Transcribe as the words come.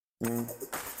Lawrence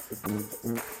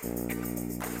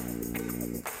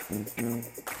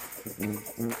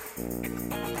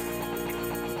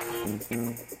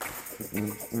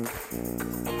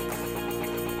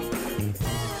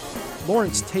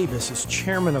Tabus is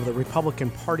chairman of the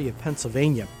Republican Party of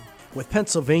Pennsylvania. With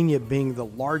Pennsylvania being the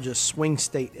largest swing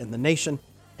state in the nation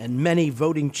and many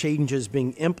voting changes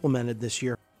being implemented this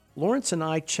year, Lawrence and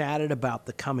I chatted about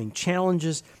the coming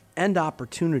challenges and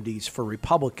opportunities for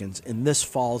Republicans in this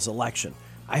fall's election.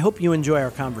 I hope you enjoy our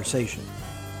conversation.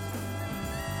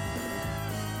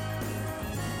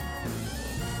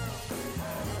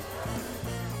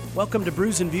 Welcome to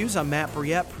Brews and Views. I'm Matt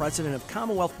Briette, president of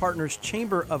Commonwealth Partners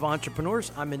Chamber of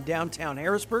Entrepreneurs. I'm in downtown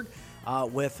Harrisburg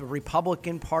with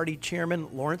Republican Party Chairman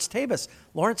Lawrence Tabus.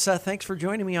 Lawrence, thanks for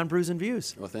joining me on Brews and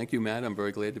Views. Well, thank you, Matt. I'm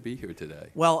very glad to be here today.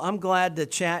 Well, I'm glad to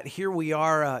chat. Here we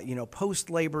are,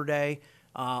 post-Labor Day.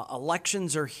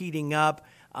 Elections are heating up.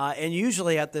 And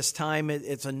usually at this time,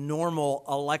 it's a normal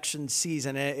election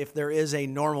season. If there is a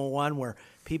normal one where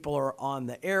people are on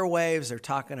the airwaves, they're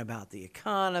talking about the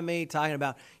economy, talking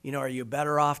about, are you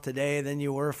better off today than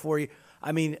you were 4 years?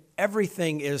 I mean,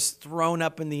 everything is thrown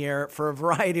up in the air for a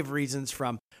variety of reasons,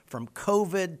 from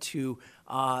COVID to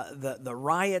the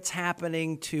riots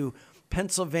happening to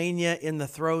Pennsylvania in the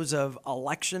throes of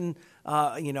election,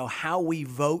 how we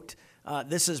vote.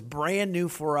 This is brand new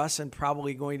for us and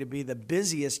probably going to be the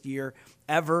busiest year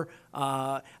ever.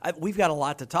 We've got a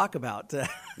lot to talk about.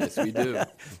 Yes, we do.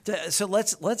 So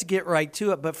let's get right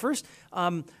to it. But first,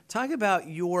 talk about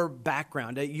your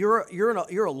background. You're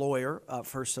a lawyer,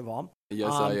 first of all.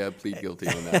 Yes, I plead guilty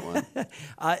on that one.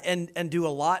 And do a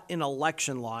lot in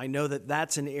election law. I know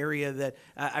that's an area that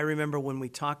I remember when we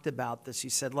talked about this. You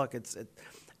said, look,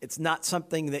 it's not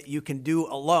something that you can do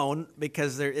alone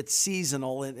because it's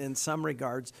seasonal in some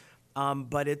regards,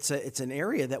 but it's an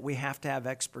area that we have to have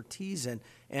expertise in.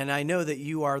 And I know that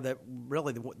you are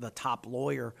really the top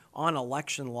lawyer on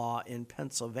election law in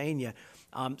Pennsylvania.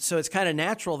 So it's kind of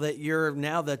natural that you're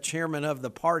now the chairman of the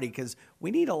party, because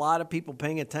we need a lot of people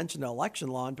paying attention to election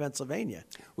law in Pennsylvania.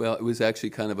 Well, it was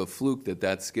actually kind of a fluke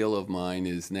that skill of mine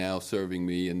is now serving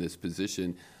me in this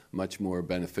position much more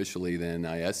beneficially than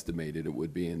I estimated it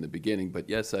would be in the beginning. But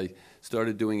yes, I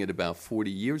started doing it about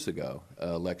 40 years ago,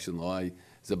 election law.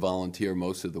 As a volunteer,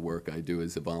 most of the work I do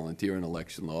is a volunteer in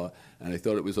election law, and I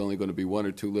thought it was only going to be one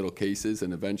or two little cases,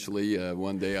 and eventually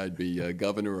one day I'd be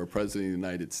governor or president of the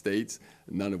United States,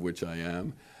 none of which I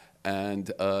am.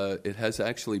 And it has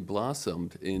actually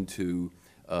blossomed into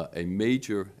a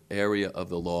major area of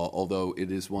the law, although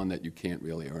it is one that you can't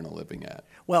really earn a living at.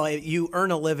 Well, you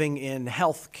earn a living in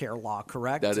health care law,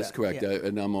 correct? That is correct, yeah.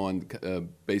 And I'm on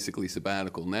basically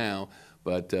sabbatical now,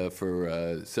 but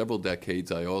for several decades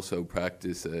I also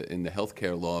practiced in the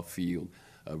healthcare law field,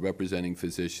 representing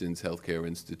physicians, healthcare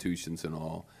institutions and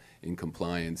all, in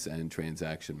compliance and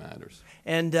transaction matters.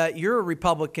 And you're a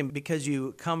Republican because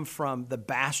you come from the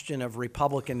bastion of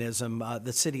Republicanism,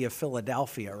 the city of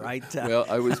Philadelphia, right? Well,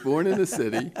 I was born in the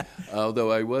city,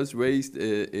 although I was raised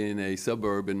in a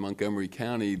suburb in Montgomery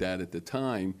County that at the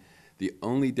time, the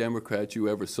only Democrats you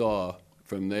ever saw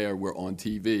from there were on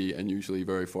TV and usually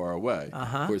very far away.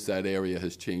 Uh-huh. Of course, that area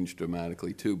has changed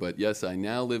dramatically too. But yes, I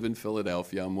now live in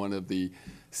Philadelphia. I'm one of the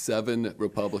 7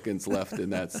 Republicans left in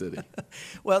that city.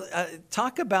 Well,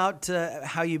 talk about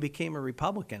how you became a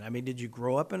Republican. I mean, did you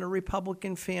grow up in a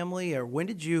Republican family, or when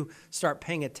did you start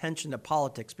paying attention to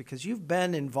politics? Because you've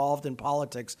been involved in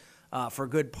politics for a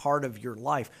good part of your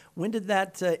life. When did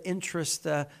that interest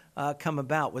come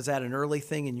about? Was that an early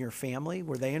thing in your family?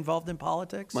 Were they involved in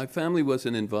politics? My family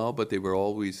wasn't involved, but they were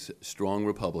always strong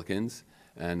Republicans.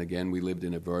 And again, we lived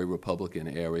in a very Republican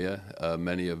area.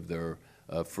 Many of their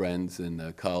friends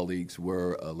and colleagues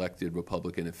were elected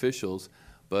Republican officials.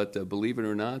 But believe it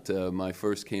or not, my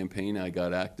first campaign I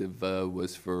got active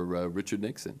was for Richard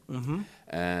Nixon. Mm-hmm.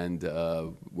 And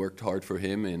worked hard for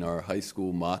him in our high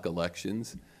school mock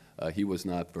elections. He was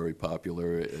not very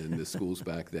popular in the schools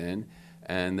back then.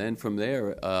 And then from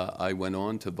there, I went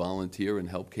on to volunteer and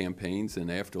help campaigns.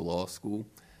 And after law school,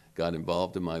 got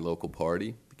involved in my local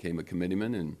party, became a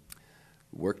committeeman, and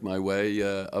worked my way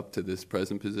up to this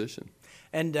present position.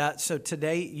 And so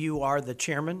today you are the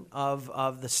chairman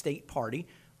of the state party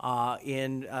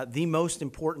in the most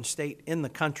important state in the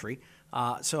country.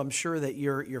 So I'm sure that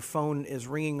your phone is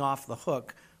ringing off the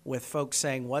hook with folks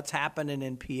saying, what's happening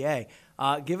in PA?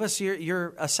 Give us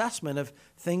your assessment of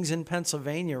things in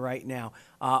Pennsylvania right now.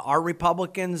 Are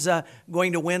Republicans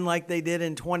going to win like they did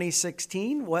in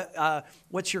 2016?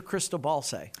 What's your crystal ball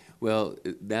say? Well,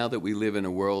 now that we live in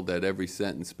a world that every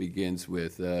sentence begins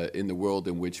with, in the world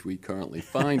in which we currently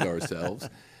find ourselves,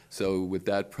 So with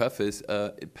that preface,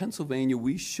 Pennsylvania,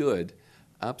 we should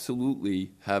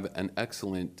absolutely have an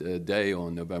excellent day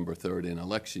on November 3rd in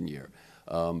election year.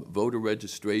 Voter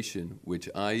registration, which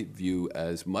I view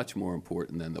as much more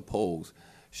important than the polls,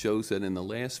 shows that in the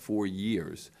last 4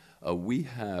 years, we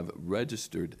have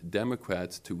registered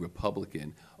Democrats to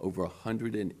Republican, over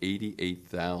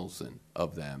 188,000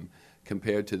 of them,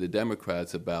 compared to the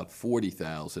Democrats about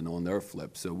 40,000 on their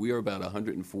flip. So we are about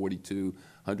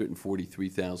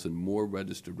 143,000 more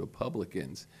registered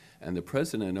Republicans, and the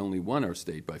president only won our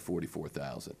state by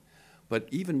 44,000. But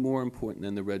even more important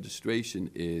than the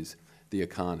registration is the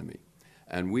economy.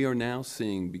 And we are now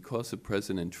seeing, because of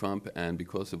President Trump and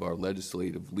because of our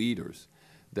legislative leaders,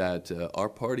 that our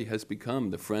party has become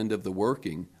the friend of the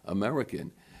working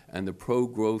American, and the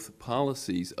pro-growth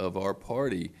policies of our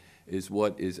party is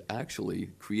what is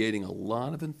actually creating a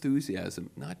lot of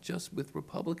enthusiasm, not just with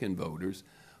Republican voters,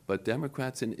 but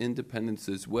Democrats and independents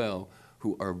as well,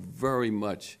 who are very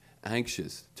much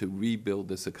anxious to rebuild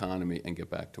this economy and get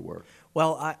back to work.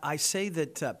 Well, I say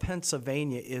that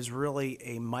Pennsylvania is really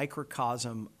a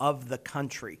microcosm of the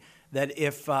country, that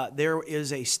if there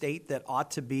is a state that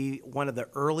ought to be one of the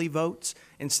early votes,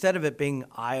 instead of it being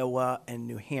Iowa and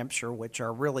New Hampshire, which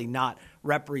are really not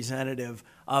representative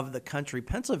of the country,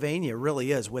 Pennsylvania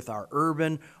really is, with our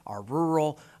urban, our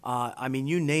rural, I mean,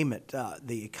 you name it.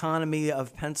 The economy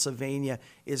of Pennsylvania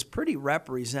is pretty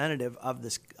representative of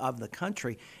the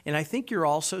country. And I think you're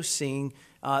also seeing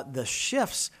the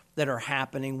shifts that are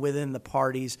happening within the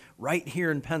parties right here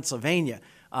in Pennsylvania.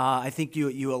 I think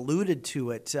you alluded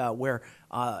to it, where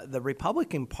the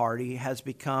Republican Party has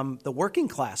become the working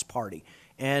class party.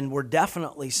 And we're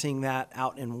definitely seeing that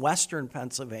out in western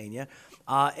Pennsylvania.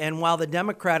 And while the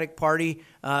Democratic Party,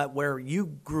 where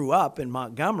you grew up in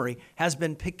Montgomery, has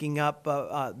been picking up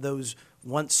those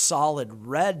once solid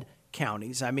red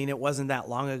counties. I mean, it wasn't that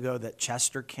long ago that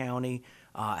Chester County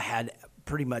had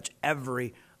pretty much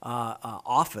every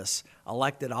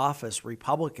elected office,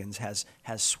 Republicans has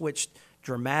switched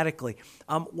dramatically.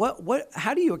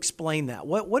 How do you explain that?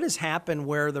 What has happened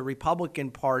where the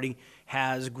Republican Party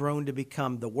has grown to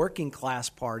become the working class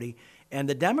party, and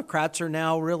the Democrats are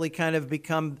now really kind of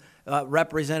become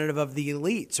representative of the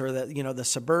elites, or the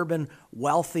suburban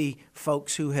wealthy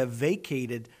folks who have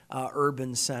vacated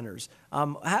urban centers?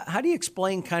 How do you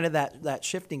explain kind of that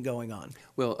shifting going on?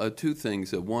 Well, two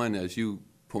things. One, as you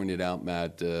pointed out,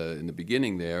 Matt, in the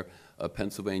beginning there,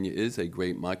 Pennsylvania is a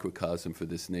great microcosm for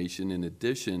this nation. In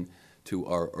addition to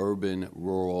our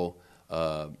urban-rural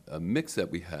mix that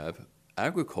we have,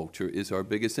 agriculture is our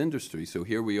biggest industry. So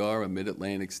here we are, a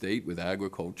mid-Atlantic state with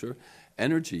agriculture.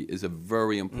 Energy is a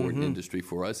very important industry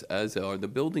for us, as are the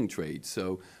building trades.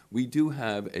 So we do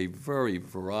have a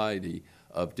variety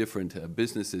of different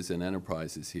businesses and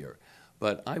enterprises here.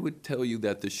 But I would tell you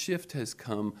that the shift has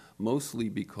come mostly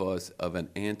because of an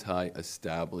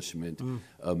anti-establishment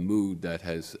mood that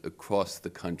has crossed the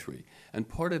country. And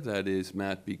part of that is,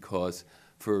 Matt, because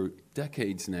for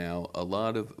decades now, a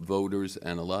lot of voters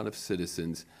and a lot of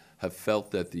citizens have felt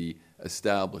that the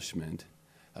establishment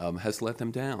has let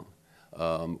them down.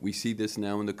 We see this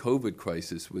now in the COVID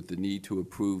crisis with the need to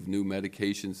approve new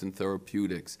medications and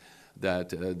therapeutics, that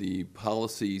the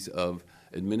policies of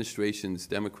administrations,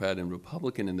 Democrat and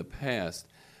Republican, in the past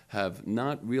have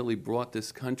not really brought this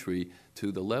country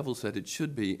to the levels that it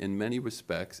should be in many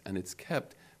respects, and it's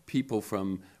kept people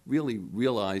from really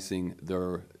realizing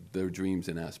their dreams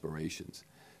and aspirations.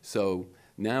 So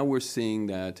now we're seeing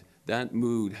that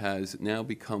mood has now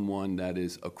become one that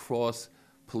is across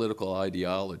political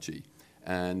ideology,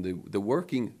 and the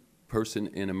working person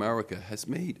in America has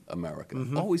made America,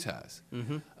 always has.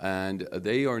 And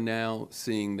they are now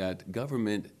seeing that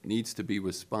government needs to be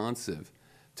responsive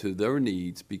to their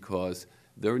needs, because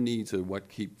their needs are what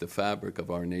keep the fabric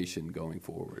of our nation going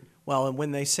forward. Well, and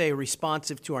when they say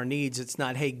responsive to our needs, it's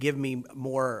not, hey, give me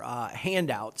more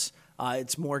handouts.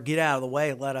 It's more, get out of the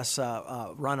way, let us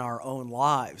run our own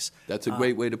lives. That's a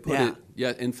great way to put it.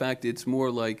 Yeah, in fact, it's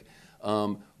more like,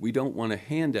 we don't want a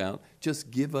handout.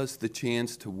 Just give us the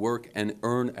chance to work and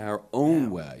earn our own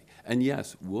way. And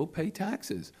yes, we'll pay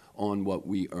taxes on what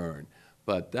we earn.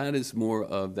 But that is more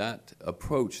of that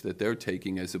approach that they're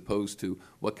taking, as opposed to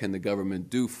what can the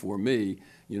government do for me?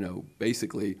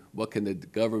 Basically, what can the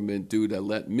government do to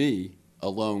let me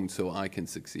alone so I can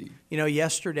succeed?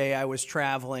 Yesterday I was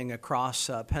traveling across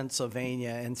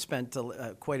Pennsylvania and spent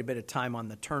quite a bit of time on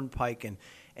the Turnpike,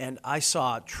 and I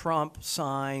saw Trump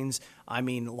signs,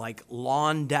 like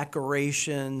lawn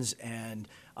decorations, and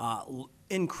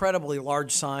incredibly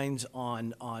large signs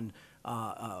on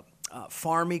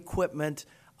farm equipment.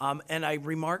 And I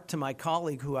remarked to my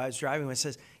colleague who I was driving with,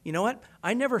 says, you know what?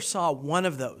 I never saw one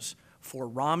of those for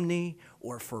Romney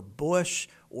or for Bush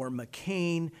or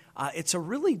McCain. It's a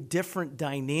really different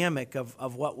dynamic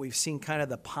of what we've seen, kind of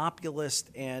the populist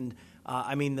and,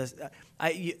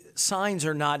 signs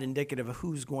are not indicative of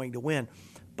who's going to win,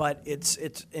 but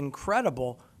it's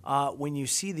incredible when you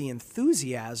see the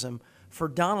enthusiasm for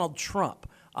Donald Trump,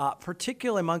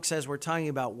 particularly amongst, as we're talking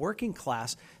about working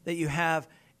class, that you have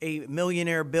a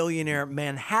millionaire, billionaire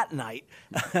Manhattanite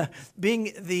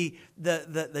being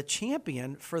the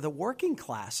champion for the working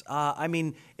class.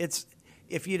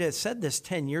 If you'd have said this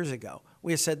 10 years ago,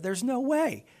 we have said there's no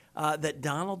way that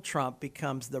Donald Trump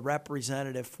becomes the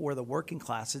representative for the working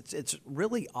class. It's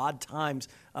really odd times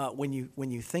when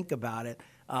you think about it.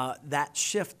 That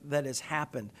shift that has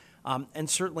happened, and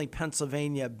certainly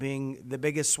Pennsylvania being the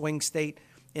biggest swing state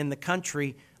in the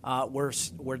country,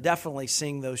 we're definitely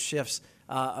seeing those shifts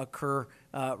occur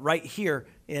right here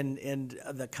in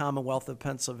the Commonwealth of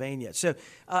Pennsylvania. So,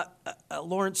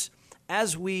 Lawrence,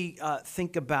 as we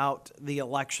think about the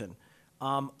election,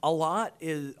 a lot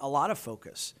of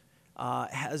focus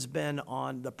has been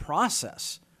on the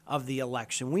process of the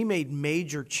election. We made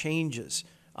major changes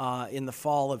in the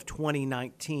fall of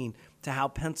 2019 to how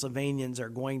Pennsylvanians are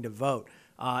going to vote.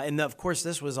 And of course,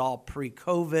 this was all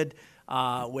pre-COVID,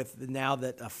 with now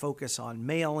that a focus on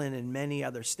mail-in in many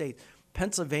other states.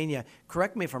 Pennsylvania,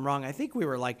 correct me if I'm wrong, I think we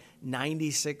were like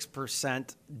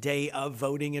 96% day of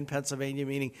voting in Pennsylvania,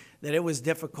 meaning that it was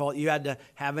difficult. You had to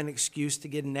have an excuse to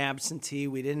get an absentee.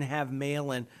 We didn't have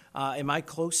mail-in. Am I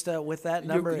close to with that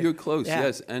number? You're close, yeah.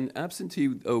 Yes. And absentee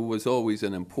was always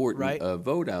an important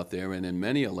vote out there, and in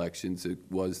many elections it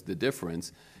was the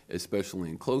difference, especially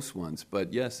in close ones.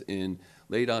 But yes, in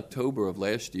late October of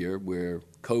last year, where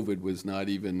COVID was not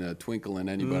even a twinkle in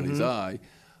anybody's eye,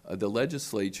 the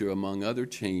legislature, among other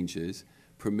changes,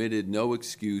 permitted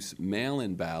no-excuse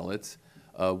mail-in ballots,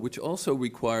 which also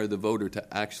require the voter to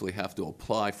actually have to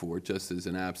apply for it, just as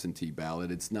an absentee ballot.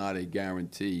 It's not a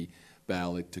guarantee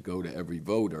ballot to go to every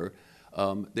voter.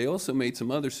 They also made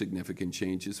some other significant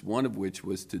changes, one of which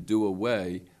was to do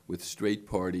away with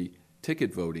straight-party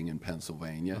ticket voting in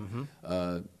Pennsylvania.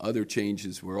 Other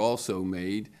changes were also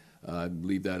made. I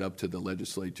leave that up to the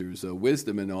legislature's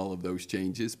wisdom in all of those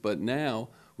changes. But now,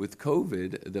 with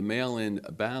COVID, the mail-in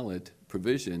ballot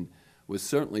provision was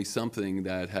certainly something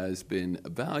that has been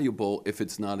valuable if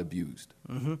it's not abused.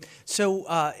 So,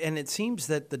 and it seems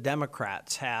that the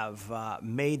Democrats have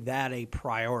made that a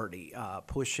priority,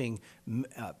 pushing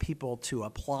people to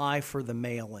apply for the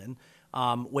mail-in,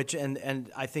 which,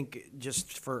 and I think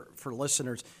just for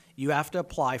listeners, you have to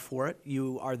apply for it.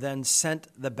 You are then sent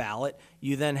the ballot.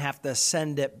 You then have to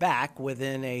send it back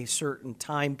within a certain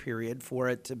time period for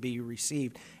it to be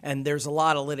received. And there's a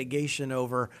lot of litigation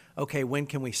over, okay, when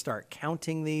can we start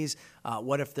counting these?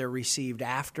 What if they're received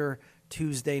after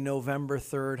Tuesday, November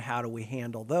 3rd? How do we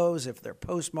handle those if they're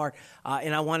postmarked?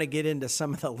 And I want to get into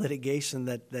some of the litigation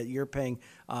that you're paying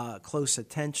close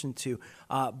attention to.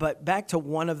 But back to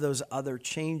one of those other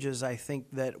changes I think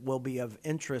that will be of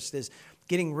interest is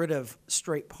getting rid of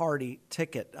straight party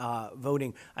ticket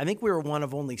voting. I think we were one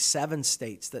of only 7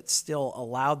 states that still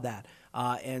allowed that.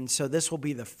 And so this will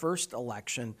be the first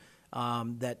election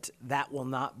that will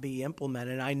not be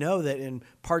implemented. And I know that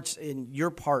in your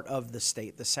part of the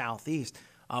state, the Southeast,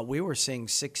 we were seeing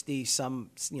 60,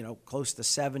 close to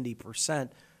 70%.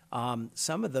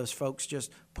 Some of those folks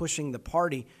just pushing the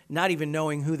party, not even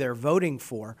knowing who they're voting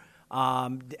for.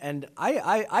 And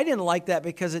I didn't like that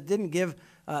because it didn't give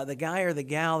the guy or the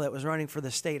gal that was running for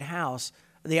the state house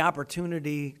the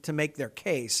opportunity to make their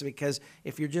case. Because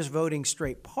if you're just voting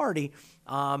straight party,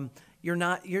 you're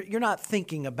not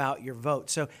thinking about your vote.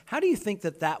 So how do you think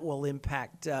that will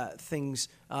impact things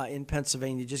in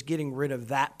Pennsylvania, just getting rid of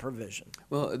that provision?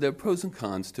 Well, there are pros and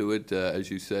cons to it.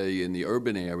 As you say, in the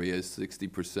urban areas,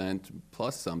 60%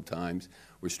 plus sometimes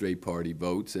were straight party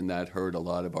votes, and that hurt a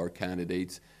lot of our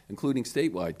candidates, including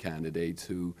statewide candidates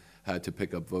who had to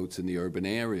pick up votes in the urban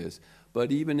areas.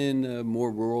 But even in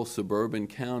more rural suburban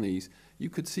counties, you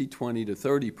could see 20 to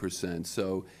 30%.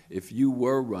 So if you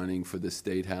were running for the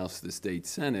state house, the state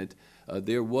senate,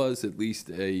 there was at least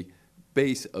a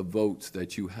base of votes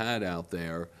that you had out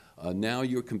there. Now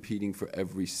you're competing for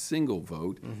every single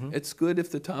vote. It's good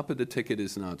if the top of the ticket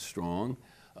is not strong.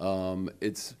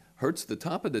 It hurts the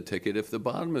top of the ticket if the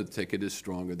bottom of the ticket is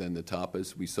stronger than the top,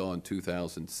 as we saw in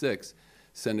 2006.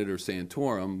 Senator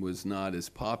Santorum was not as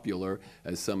popular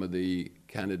as some of the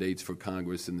candidates for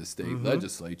Congress in the state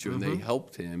legislature, and they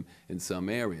helped him in some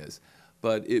areas.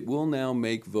 But it will now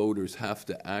make voters have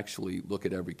to actually look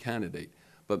at every candidate.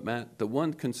 But Matt, the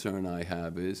one concern I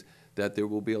have is that there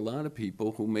will be a lot of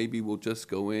people who maybe will just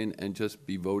go in and just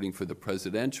be voting for the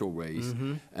presidential race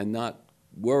and not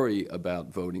worry about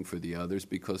voting for the others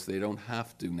because they don't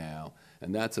have to now.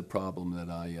 And that's a problem that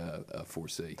I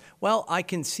foresee. Well, I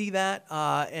can see that,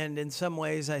 and in some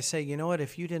ways I say, you know what,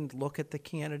 if you didn't look at the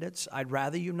candidates, I'd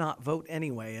rather you not vote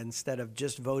anyway instead of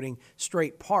just voting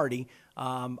straight party.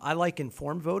 I like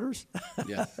informed voters.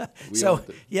 Yes,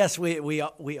 yes,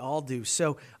 we all do.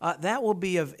 So that will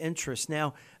be of interest.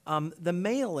 Now, the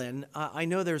mail-in, I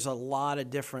know there's a lot of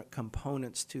different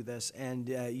components to this, and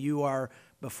you are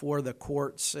before the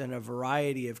courts in a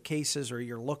variety of cases, or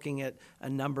you're looking at a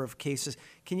number of cases.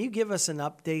 Can you give us an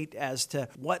update as to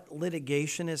what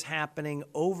litigation is happening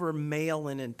over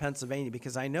mail-in in Pennsylvania?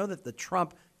 Because I know that the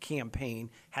Trump campaign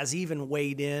has even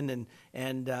weighed in,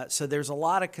 and so there's a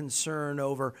lot of concern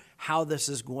over how this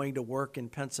is going to work in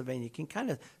Pennsylvania. Can you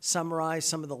kind of summarize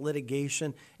some of the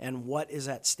litigation and what is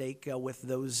at stake with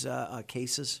those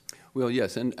cases? Well,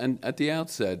 yes, and at the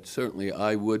outset, certainly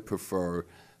I would prefer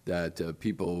that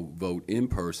people vote in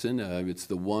person. It's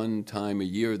the one time a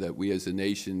year that we as a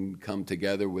nation come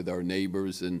together with our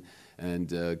neighbors and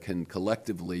can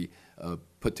collectively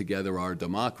put together our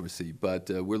democracy. But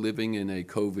we're living in a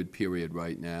COVID period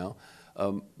right now.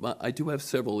 I do have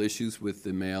several issues with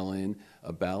the mail-in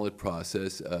ballot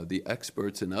process. The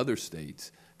experts in other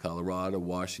states, Colorado,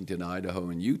 Washington, Idaho,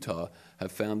 and Utah,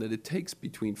 have found that it takes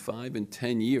between 5 and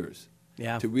 10 years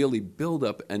to really build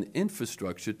up an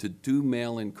infrastructure to do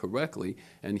mail-in correctly.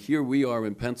 And here we are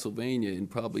in Pennsylvania in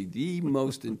probably the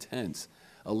most intense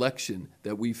election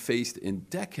that we've faced in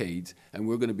decades, and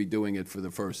we're going to be doing it for the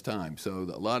first time. So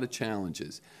a lot of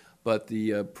challenges. But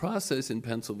the process in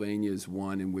Pennsylvania is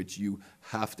one in which you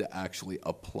have to actually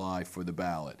apply for the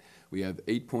ballot. We have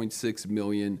 8.6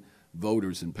 million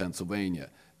voters in Pennsylvania.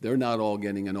 They're not all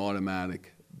getting an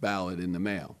automatic ballot in the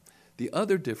mail. The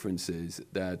other difference is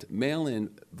that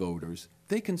mail-in voters,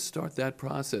 they can start that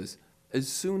process as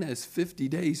soon as 50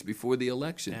 days before the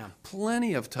election. Yeah.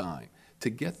 Plenty of time to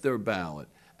get their ballot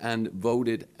and vote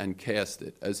it and cast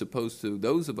it, as opposed to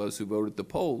those of us who vote at the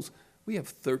polls. We have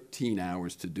 13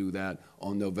 hours to do that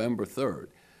on November 3rd.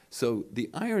 So the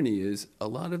irony is a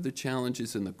lot of the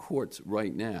challenges in the courts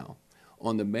right now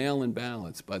on the mail-in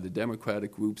ballots by the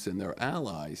Democratic groups and their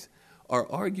allies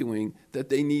are arguing that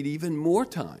they need even more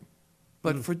time.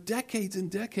 But for decades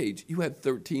and decades, you had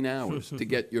 13 hours to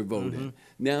get your vote in.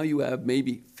 Now you have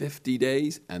maybe 50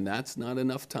 days, and that's not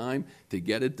enough time to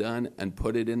get it done and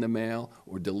put it in the mail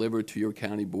or deliver to your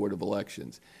county board of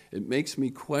elections. It makes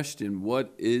me question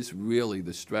what is really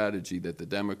the strategy that the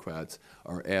Democrats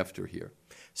are after here.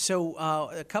 So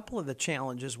a couple of the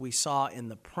challenges we saw in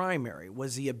the primary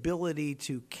was the ability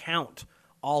to count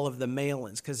all of the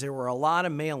mail-ins, because there were a lot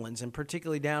of mail-ins, and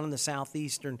particularly down in the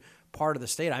southeastern part of the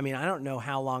state. I mean, I don't know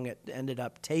how long it ended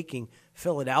up taking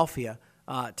Philadelphia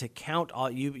to count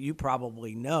all. You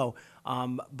probably know,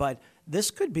 but this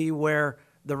could be where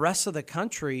the rest of the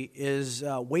country is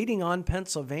waiting on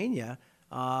Pennsylvania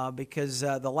because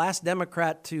the last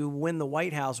Democrat to win the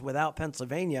White House without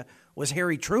Pennsylvania was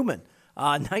Harry Truman.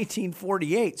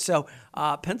 1948. So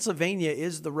Pennsylvania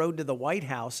is the road to the White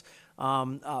House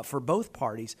for both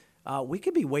parties. We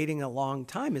could be waiting a long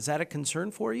time. Is that a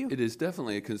concern for you? It is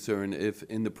definitely a concern. If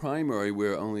in the primary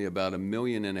where only about 1.5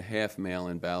 million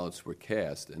mail-in ballots were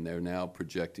cast, and they're now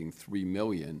projecting 3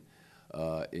 million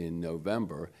in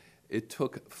November, it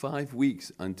took 5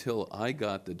 weeks until I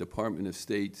got the Department of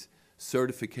State's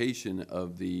certification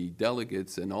of the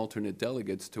delegates and alternate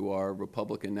delegates to our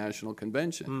Republican National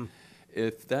Convention.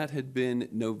 If that had been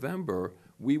November,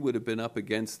 we would have been up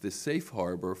against the safe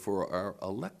harbor for our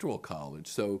electoral college.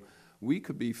 So we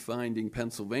could be finding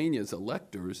Pennsylvania's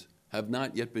electors have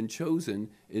not yet been chosen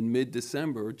in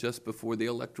mid-December, just before the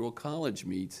electoral college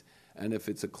meets. And if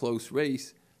it's a close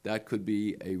race, that could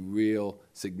be a real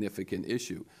significant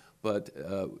issue. But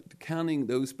counting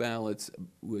those ballots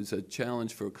was a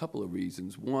challenge for a couple of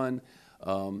reasons. One,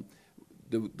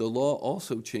 the law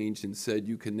also changed and said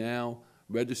you can now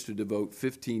register to vote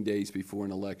 15 days before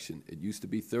an election. It used to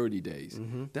be 30 days.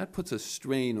 That puts a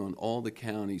strain on all the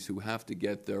counties who have to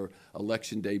get their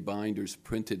election day binders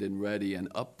printed and ready and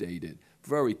updated.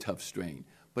 Very tough strain.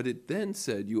 But it then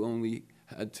said you only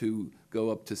had to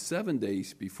go up to 7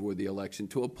 days before the election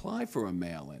to apply for a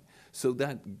mail-in. So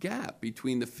that gap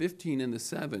between the 15 and the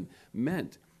 7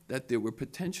 meant that there were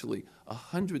potentially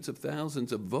hundreds of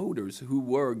thousands of voters who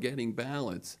were getting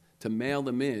ballots to mail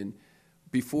them in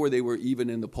before they were even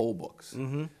in the poll books.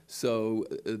 So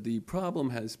the problem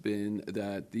has been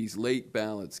that these late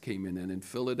ballots came in, and in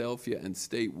Philadelphia and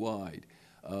statewide,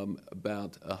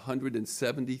 About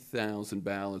 170,000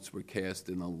 ballots were cast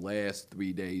in the last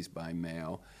 3 days by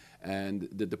mail. And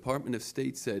the Department of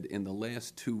State said in the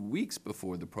last 2 weeks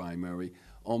before the primary,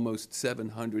 almost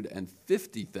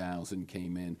 750,000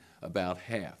 came in, about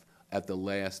half at the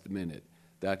last minute.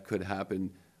 That could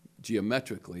happen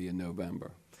geometrically in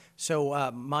November. So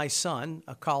my son,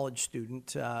 a college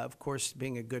student, of course,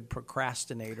 being a good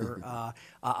procrastinator,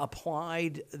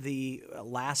 applied the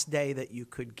last day that you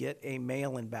could get a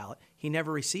mail-in ballot. He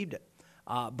never received it,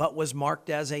 but was marked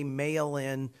as a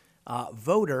mail-in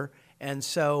voter. And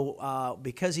so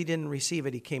because he didn't receive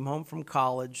it, he came home from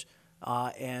college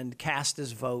and cast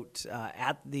his vote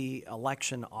at the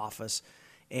election office.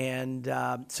 And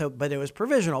but it was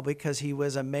provisional because he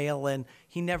was a mail-in.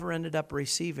 He never ended up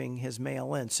receiving his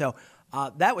mail-in. So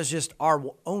that was just our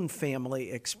own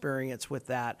family experience with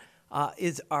that.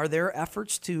 Are there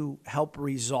efforts to help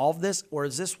resolve this, or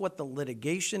is this what the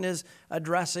litigation is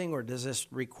addressing, or does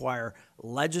this require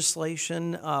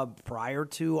legislation prior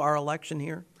to our election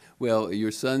here? Well,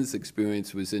 your son's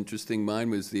experience was interesting. Mine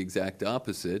was the exact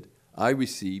opposite. I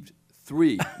received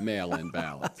 3 mail-in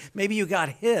ballots. Maybe you got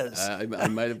his. I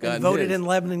might have gotten and voted his. in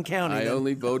Lebanon County. I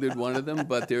only voted one of them,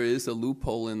 but there is a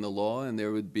loophole in the law, and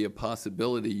there would be a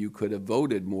possibility you could have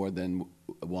voted more than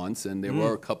once, and there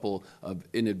were a couple of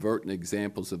inadvertent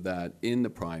examples of that in the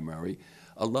primary.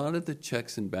 A lot of the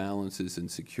checks and balances and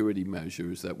security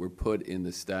measures that were put in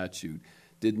the statute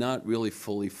did not really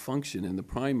fully function in the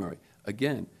primary.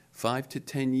 Again, 5 to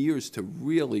 10 years to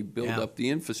really build up the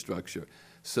infrastructure.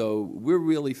 So we're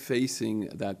really facing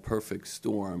that perfect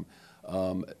storm.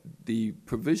 The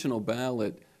provisional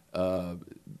ballot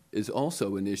is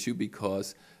also an issue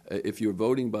because if you're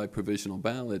voting by provisional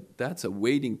ballot, that's a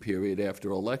waiting period after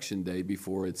Election Day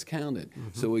before it's counted. Mm-hmm.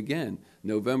 So again,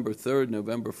 November 3rd,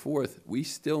 November 4th, we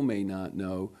still may not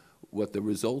know what the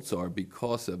results are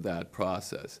because of that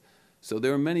process. So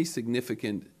there are many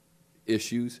significant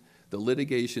issues. The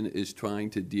litigation is trying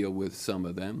to deal with some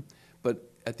of them.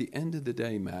 But at the end of the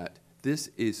day, Matt, this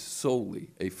is solely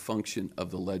a function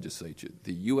of the legislature.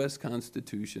 The U.S.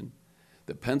 Constitution,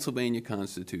 the Pennsylvania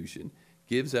Constitution,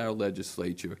 gives our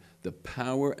legislature the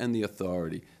power and the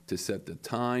authority to set the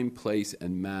time, place,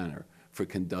 and manner for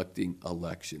conducting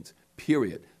elections,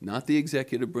 period. Not the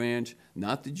executive branch,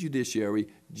 not the judiciary,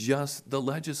 just the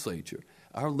legislature.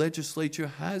 Our legislature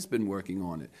has been working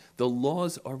on it. The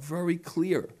laws are very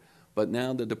clear, but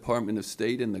now the Department of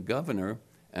State and the governor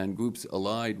and groups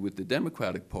allied with the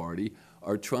Democratic Party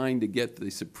are trying to get the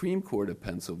Supreme Court of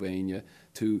Pennsylvania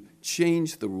to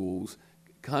change the rules,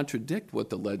 contradict what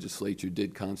the legislature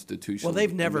did constitutionally. Well,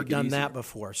 they've never done that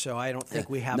before, so I don't think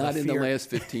we have Not a fear. in the last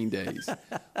 15 days.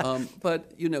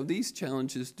 But, you know, these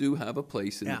challenges do have a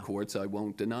place in the courts. I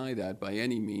won't deny that by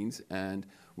any means, and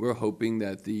we're hoping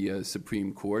that the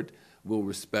Supreme Court will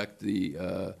respect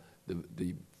the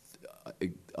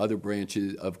other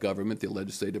branches of government, the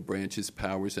legislative branches,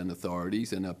 powers, and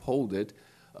authorities, and uphold it.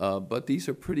 But these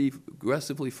are pretty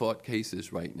aggressively fought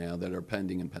cases right now that are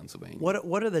pending in Pennsylvania.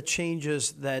 What are the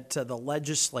changes that the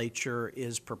legislature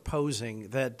is proposing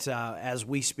that, as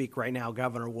we speak right now,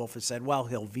 Governor Wolf has said, well,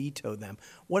 he'll veto them?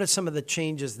 What are some of the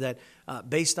changes that,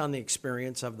 based on the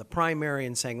experience of the primary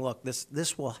and saying, look,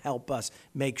 this will help us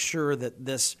make sure that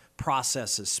this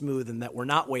process is smooth and that we're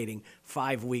not waiting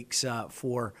 5 weeks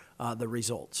for the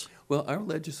results? Well, our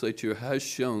legislature has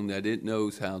shown that it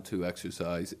knows how to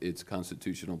exercise its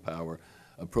constitutional power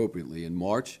appropriately. In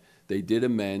March, they did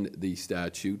amend the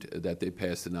statute that they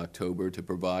passed in October to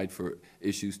provide for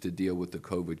issues to deal with the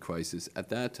COVID crisis at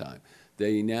that time.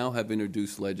 They now have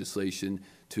introduced legislation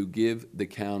to give the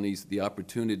counties the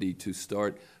opportunity to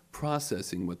start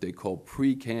processing what they call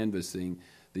pre-canvassing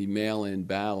the mail-in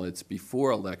ballots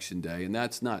before Election Day, and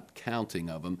that's not counting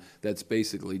of them. That's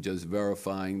basically just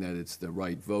verifying that it's the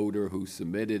right voter who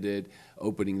submitted it,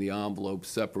 opening the envelope,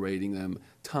 separating them,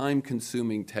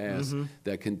 time-consuming tasks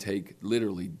that can take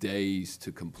literally days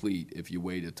to complete if you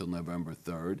wait until November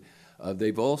 3rd.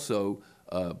 They've also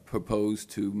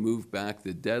proposed to move back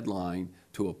the deadline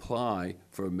to apply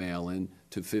for a mail-in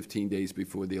to 15 days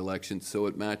before the election so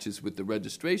it matches with the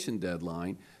registration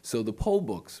deadline, so the poll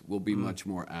books will be much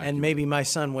more accurate. And maybe my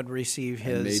son would receive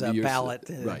his ballot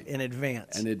in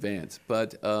advance. In advance.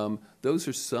 But those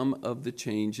are some of the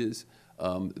changes.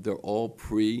 They're all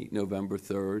pre-November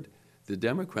 3rd. The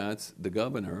Democrats, the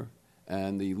governor,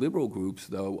 and the liberal groups,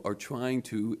 though, are trying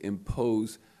to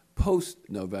impose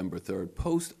post-November 3rd,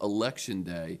 post-Election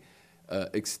Day,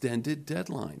 extended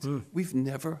deadlines. We've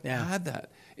never had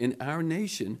that. In our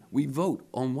nation, we vote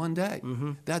on one day.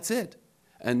 That's it.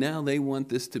 And now they want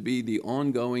this to be the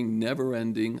ongoing,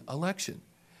 never-ending election.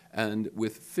 and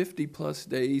with 50-plus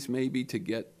days maybe to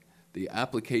get the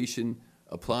application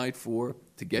applied for,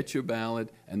 to get your ballot,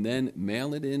 and then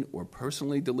mail it in or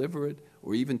personally deliver it,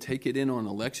 or even take it in on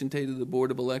election day to the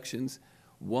Board of Elections,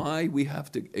 why we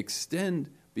have to extend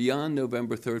beyond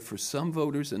November 3rd for some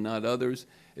voters and not others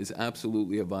is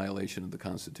absolutely a violation of the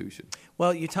Constitution.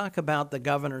 Well, you talk about the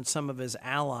governor and some of his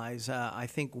allies. I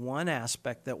think one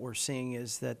aspect that we're seeing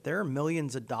is that there are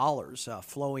millions of dollars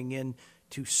flowing in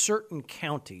to certain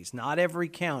counties, not every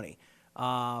county,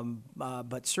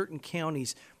 but certain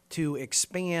counties, to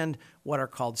expand what are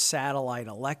called satellite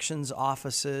elections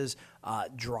offices,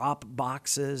 drop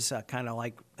boxes, kind of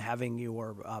like having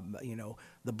your,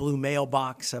 the blue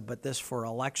mailbox, but this for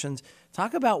elections.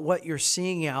 Talk about what you're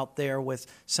seeing out there with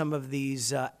some of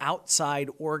these outside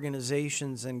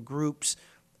organizations and groups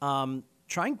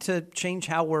trying to change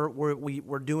how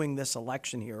we're doing this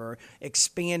election here, or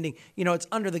expanding. It's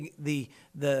under the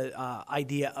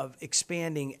idea of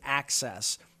expanding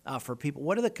access for people.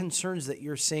 What are the concerns that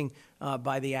you're seeing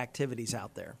by the activities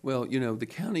out there? Well, the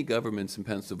county governments in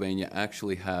Pennsylvania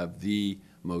actually have the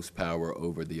most power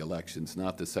over the elections,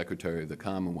 not the Secretary of the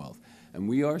Commonwealth. And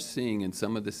we are seeing in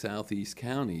some of the southeast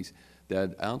counties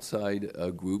that outside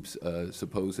groups,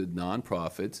 supposed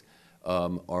nonprofits,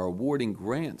 are awarding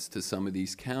grants to some of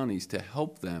these counties to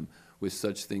help them with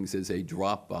such things as a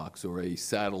drop box or a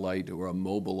satellite or a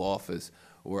mobile office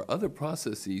or other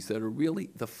processes that are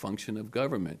really the function of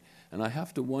government. And I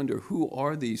have to wonder, who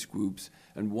are these groups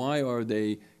and why are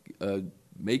they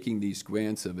making these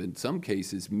grants of, in some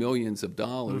cases, millions of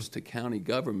dollars to county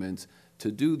governments to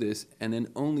do this, and in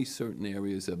only certain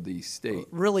areas of the state?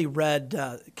 Really red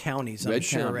counties, I'm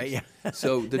sure, counties. right? Yeah.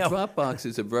 So the drop box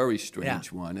is a very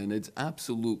strange one, and it's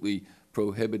absolutely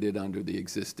prohibited under the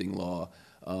existing law.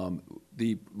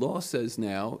 The law says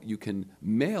now you can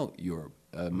mail your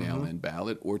mail-in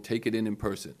ballot or take it in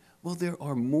person. Well, there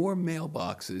are more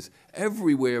mailboxes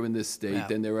everywhere in this state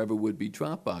than there ever would be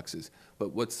drop boxes.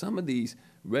 But what some of these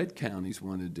red counties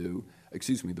want to do,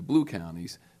 the blue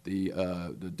counties,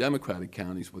 the Democratic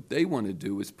counties, what they want to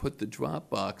do is put the drop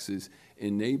boxes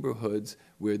in neighborhoods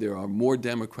where there are more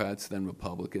Democrats than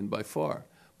Republican by far.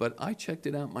 But I checked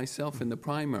it out myself in the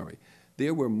primary.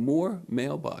 There were more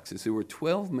mailboxes. There were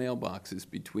 12 mailboxes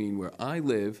between where I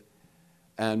live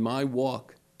and my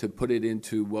walk to put it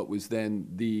into what was then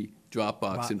the drop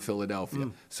box in Philadelphia.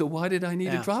 So why did I need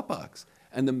a drop box?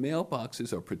 And the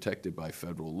mailboxes are protected by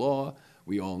federal law.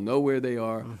 We all know where they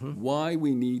are. Why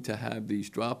we need to have these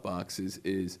drop boxes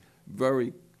is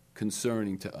very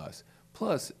concerning to us.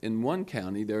 Plus, in one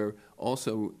county, they're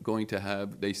also going to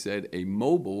have, they said, a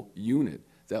mobile unit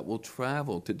that will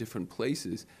travel to different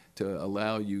places to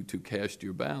allow you to cast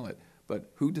your ballot.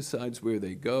 But who decides where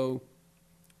they go?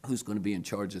 Who's going to be in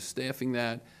charge of staffing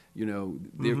that?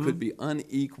 There could be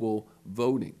unequal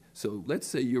voting. So let's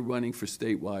say you're running for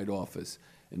statewide office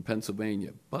in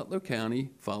Pennsylvania. Butler County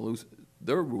follows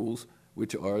their rules,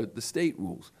 which are the state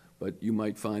rules. But you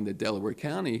might find that Delaware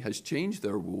County has changed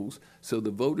their rules, so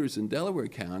the voters in Delaware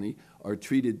County are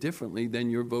treated differently than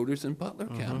your voters in Butler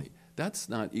County. That's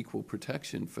not equal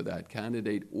protection for that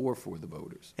candidate or for the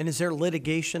voters. And is there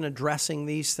litigation addressing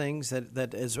these things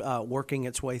that is working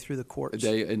its way through the courts?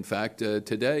 In fact,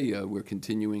 today we're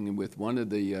continuing with one of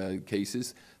the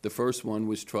cases. The first one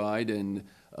was tried, and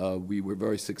we were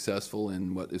very successful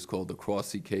in what is called the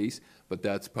Crossy case, but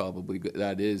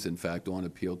that is, in fact, on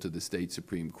appeal to the state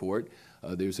Supreme Court.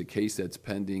 There's a case that's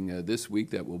pending this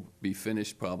week that will be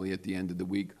finished probably at the end of the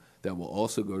week that will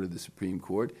also go to the Supreme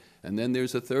Court. And then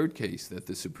there's a third case that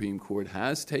the Supreme Court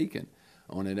has taken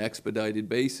on an expedited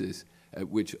basis, at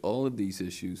which all of these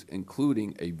issues,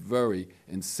 including a very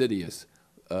insidious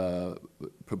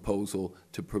proposal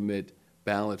to permit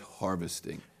ballot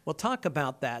harvesting. Well, talk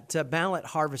about that, ballot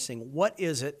harvesting. What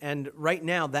is it? And right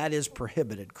now that is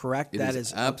prohibited, correct? That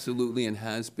is absolutely, and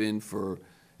has been for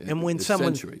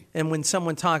century. And when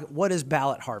someone what is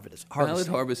ballot harvesting? Ballot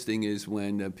harvesting is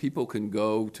when people can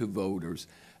go to voters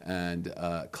and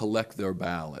collect their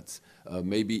ballots,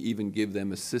 maybe even give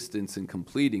them assistance in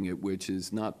completing it, which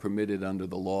is not permitted under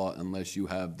the law unless you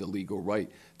have the legal right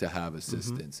to have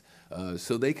assistance.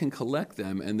 So they can collect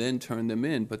them and then turn them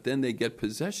in, but then they get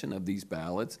possession of these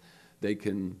ballots. They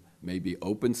can maybe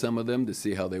open some of them to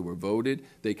see how they were voted.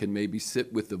 They can maybe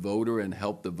sit with the voter and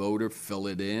help the voter fill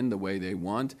it in the way they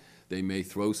want. They may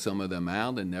throw some of them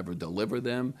out and never deliver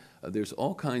them. There's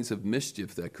all kinds of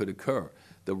mischief that could occur.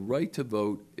 The right to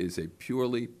vote is a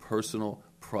purely personal,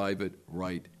 private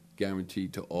right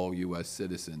guaranteed to all U.S.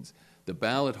 citizens. The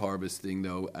ballot harvesting,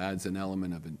 though, adds an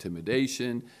element of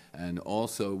intimidation and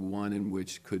also one in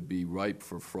which could be ripe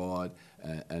for fraud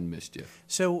and mischief.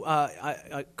 So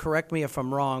correct me if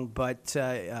I'm wrong, but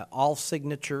all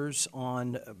signatures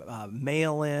on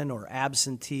mail-in or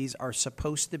absentees are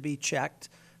supposed to be checked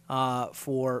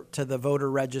to the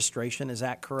voter registration. Is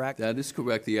that correct? That is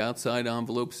correct. The outside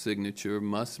envelope signature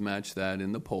must match that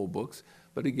in the poll books.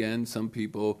 But again, some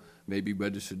people may be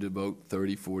registered to vote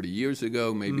 30, 40 years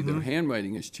ago. Maybe their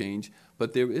handwriting has changed.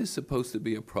 But there is supposed to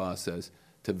be a process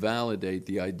to validate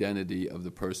the identity of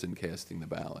the person casting the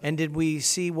ballot. And did we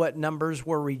see what numbers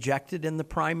were rejected in the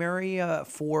primary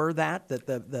for that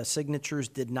the signatures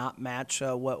did not match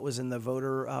what was in the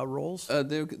voter rolls?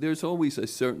 There's always a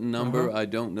certain number. I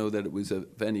don't know that it was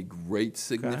of any great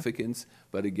significance. Okay.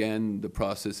 But again, the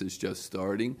process is just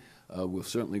starting. We're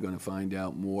certainly going to find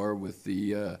out more with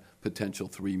the potential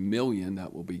 3 million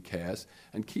that will be cast.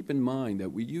 And keep in mind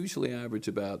that we usually average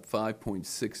about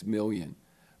 5.6 million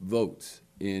votes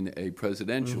in a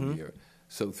presidential year.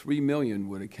 So 3 million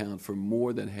would account for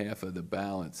more than half of the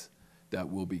ballots that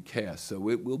will be cast. So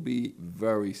it will be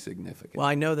very significant. Well,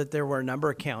 I know that there were a number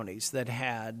of counties that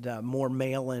had more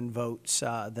mail-in votes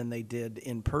than they did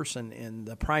in person in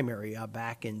the primary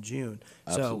back in June.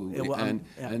 Absolutely. So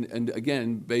and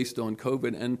again, based on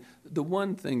COVID, and the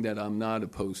one thing that I'm not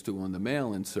opposed to on the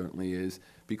mail-in certainly is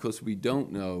because we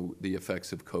don't know the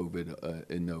effects of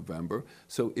COVID in November.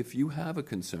 So if you have a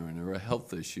concern or a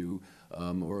health issue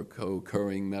or a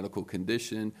co-occurring medical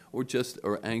condition or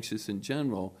are anxious in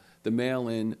general, the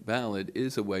mail-in ballot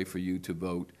is a way for you to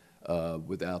vote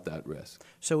without that risk.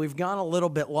 So we've gone a little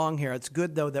bit long here. It's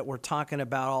good, though, that we're talking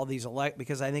about all these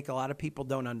because I think a lot of people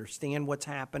don't understand what's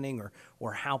happening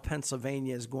or how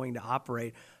Pennsylvania is going to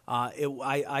operate.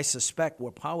 I suspect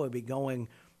we'll probably be going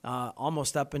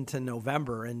almost up into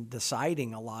November and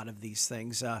deciding a lot of these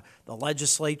things. The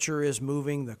legislature is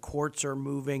moving. The courts are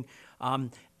moving.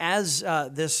 As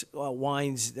this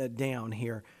winds down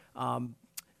here,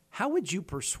 how would you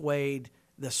persuade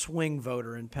the swing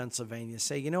voter in Pennsylvania?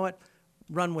 Say, you know what,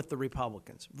 run with the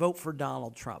Republicans. Vote for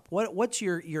Donald Trump. What's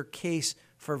your case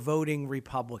for voting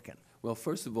Republican? Well,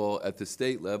 first of all, at the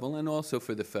state level and also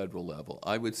for the federal level,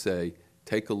 I would say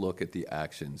take a look at the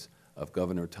actions of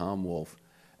Governor Tom Wolf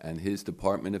and his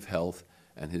Department of Health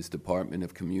and his Department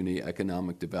of Community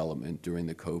Economic Development during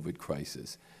the COVID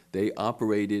crisis. They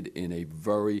operated in a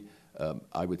very,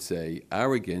 I would say,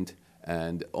 arrogant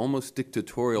and almost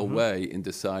dictatorial way in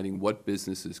deciding what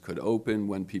businesses could open,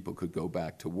 when people could go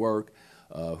back to work,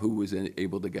 who was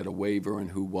able to get a waiver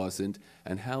and who wasn't,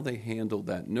 and how they handled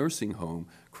that nursing home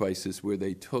crisis where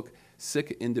they took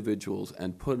sick individuals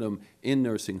and put them in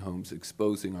nursing homes,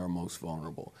 exposing our most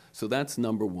vulnerable. So that's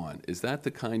number one. Is that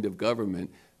the kind of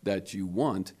government that you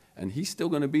want? And he's still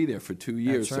going to be there for 2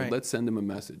 years, That's right. So let's send him a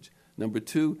message. Number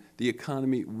two, the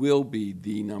economy will be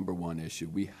the number one issue.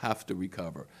 We have to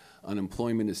recover.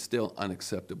 Unemployment is still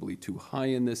unacceptably too high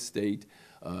in this state.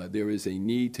 There is a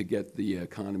need to get the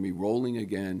economy rolling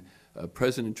again.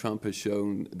 President Trump has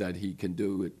shown that he can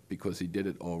do it because he did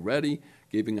it already,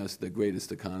 giving us the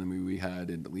greatest economy we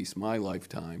had in at least my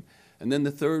lifetime. And then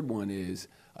the third one is,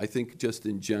 I think just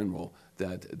in general,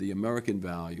 that the American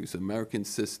values, American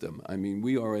system, I mean,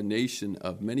 we are a nation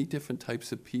of many different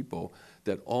types of people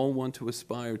that all want to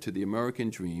aspire to the American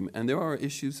dream, and there are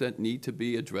issues that need to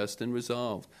be addressed and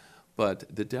resolved.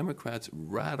 But the Democrats'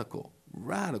 radical,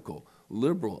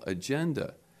 liberal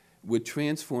agenda would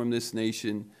transform this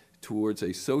nation towards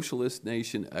a socialist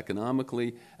nation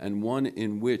economically, and one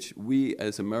in which we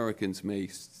as Americans may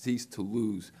cease to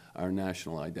lose our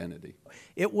national identity.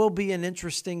 It will be an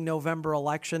interesting November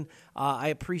election. I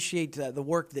appreciate the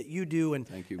work that you do, and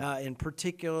Thank you. And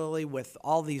particularly with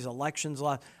all these elections.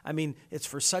 I mean, it's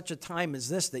for such a time as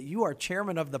this that you are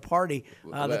chairman of the party,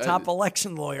 the top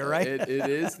election lawyer, right? It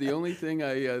is. The only thing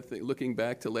looking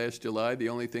back to last July, the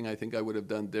only thing I think I would have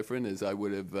done different is I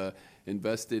would have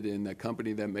invested in a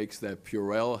company that makes that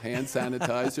Purell hand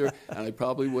sanitizer, and I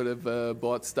probably would have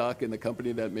bought stock in the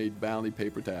company that made Bounty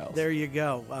paper towels. There you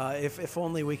go. If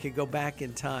only we could go back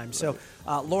in time. So,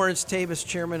 Lawrence Tavis,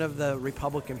 chairman of the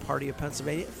Republican Party of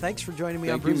Pennsylvania, thanks for joining me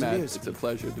on Brews and Views. It's a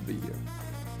pleasure to be here.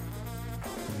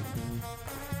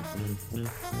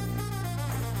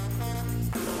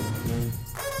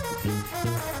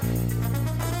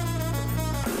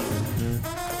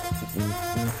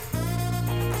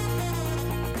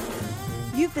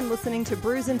 You've been listening to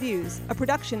Brews and Views, a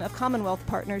production of Commonwealth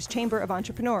Partners Chamber of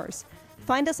Entrepreneurs.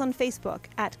 Find us on Facebook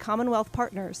at Commonwealth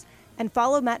Partners and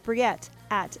follow Matt Briette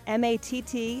at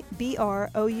MattBrouillette.